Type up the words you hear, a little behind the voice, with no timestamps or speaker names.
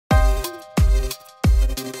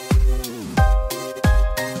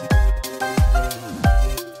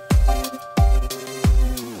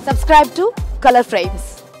Subscribe to Color Frames.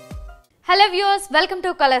 Hello viewers, welcome to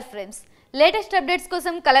Color Frames. Latest updates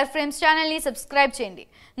kosam Color Frames channel ni subscribe cheyandi.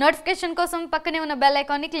 Notification kosam pakkane unna bell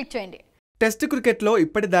icon ni click cheyandi. Test క్రికెట్లో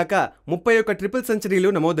ఇప్పటిదాకా 31 triple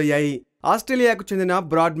సెంచరీలు నమోదయ్యాయి. ఆస్ట్రేలియాకు చెందిన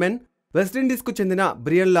Bradman, వెస్టిండీస్కు చెందిన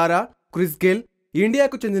Brian లారా, Chris Gayle,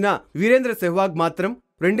 ఇండియాకు చెందిన వీరేంద్ర సెహ్వాగ్ మాత్రం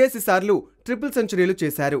రెండేసిసార్లు ట్రిపుల్ సెంచరీలు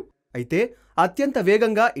చేశారు. అయితే అత్యంత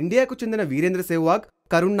వేగంగా ఇండియాకు చెందిన వీరేంద్ర సెహ్వాగ్,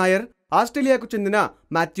 కరుణ్ నాయర్, ఆస్ట్రేలియాకు చెందిన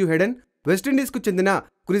మాథ్యూ హెడెన్, వెస్టిండీస్కు చెందిన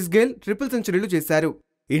క్రిస్ గేల్ ట్రిపుల్ సెంచరీలు చేశారు.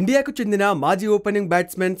 ఇండియాకు చెందిన మాజీ ఓపెనింగ్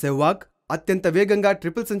బ్యాట్స్మెన్ సెహ్వాగ్ అత్యంత వేగంగా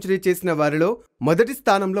ట్రిపుల్ సెంచరీ చేసిన వారిలో మొదటి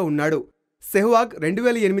స్థానంలో ఉన్నాడు. సెహ్వాగ్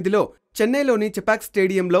 2008లో చెన్నైలోని చెపాక్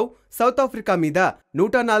స్టేడియంలో సౌత్ ఆఫ్రికా మీద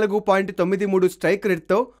 104.93 స్ట్రైక్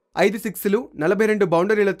రేట్తో 5 సిక్స్లు, 42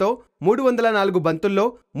 బౌండరీలతో 304 బంతుల్లో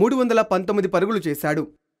 319 పరుగులు చేశాడు.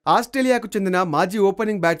 ఆస్ట్రేలియాకు చెందిన మాజీ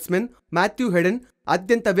ఓపెనింగ్ బ్యాట్స్మెన్ మాథ్యూ హెడెన్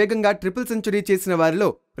అత్యంత వేగంగా ట్రిపుల్ సెంచరీ చేసిన వారిలో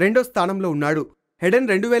రెండో స్థానంలో ఉన్నాడు. హెడెన్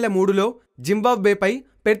 2003లో జింబాబ్వేపై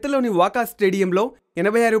పెర్త్లోని వాకా స్టేడియంలో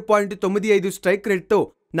 86.95 స్ట్రైక్ రేట్తో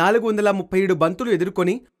 437 బంతులు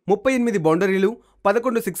ఎదుర్కొని 38 బౌండరీలు,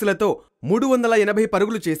 11 సిక్స్లతో 380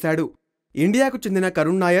 పరుగులు చేశాడు. ఇండియాకు చెందిన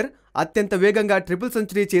కరుణ్ నాయర్ అత్యంత వేగంగా ట్రిపుల్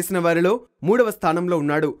సెంచరీ చేసిన వారిలో మూడవ స్థానంలో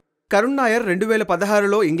ఉన్నాడు. కరుణ్ నాయర్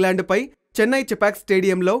 2016లో ఇంగ్లాండ్పై చెన్నై చెపాక్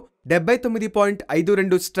స్టేడియంలో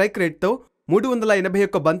 79.52 స్ట్రైక్ రేట్తో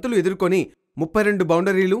 381 బంతులు ఎదుర్కొని 32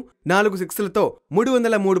 బౌండరీలు, 4 సిక్స్లతో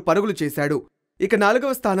 303 పరుగులు చేశాడు. ఇక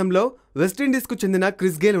నాలుగవ స్థానంలో వెస్టిండీస్కు చెందిన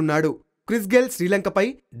క్రిస్ గేల్ ఉన్నాడు. క్రిస్ గేల్ శ్రీలంకపై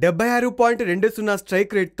 76.20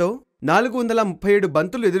 స్ట్రైక్ రేట్తో 437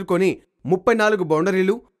 బంతులు ఎదుర్కొని 34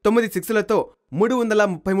 బౌండరీలు, 9 సిక్స్లతో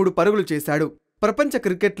 333 పరుగులు చేశాడు. ప్రపంచ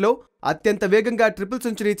క్రికెట్లో అత్యంత వేగంగా ట్రిపుల్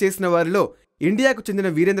సెంచరీ చేసిన వారిలో ఇండియాకు చెందిన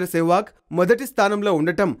వీరేంద్ర సెహ్వాగ్ మొదటి స్థానంలో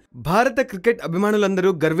ఉండటం భారత క్రికెట్ అభిమానులందరూ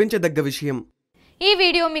గర్వించదగ్గ విషయం. ఈ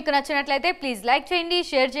వీడియో మీకు నచ్చినట్లయితే ప్లీజ్ లైక్ చేయండి,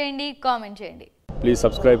 షేర్ చేయండి, కామెంట్ చేయండి. Please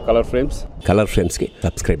subscribe colour frames. Colour ఫ్రేమ్స్కి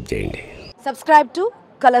subscribe చేయండి. Subscribe to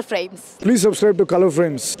Color Frames. Please subscribe to Color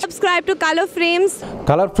Frames. Subscribe to Color Frames.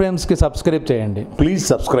 Colour ఫ్రేమ్స్కి subscribe చేయండి. Please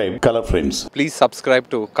subscribe Color Frames. Please subscribe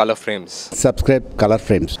to Color Frames. Subscribe colour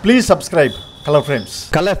frames. Please subscribe Color Frames.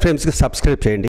 Colour ఫ్రేమ్స్కి subscribe చేయండి.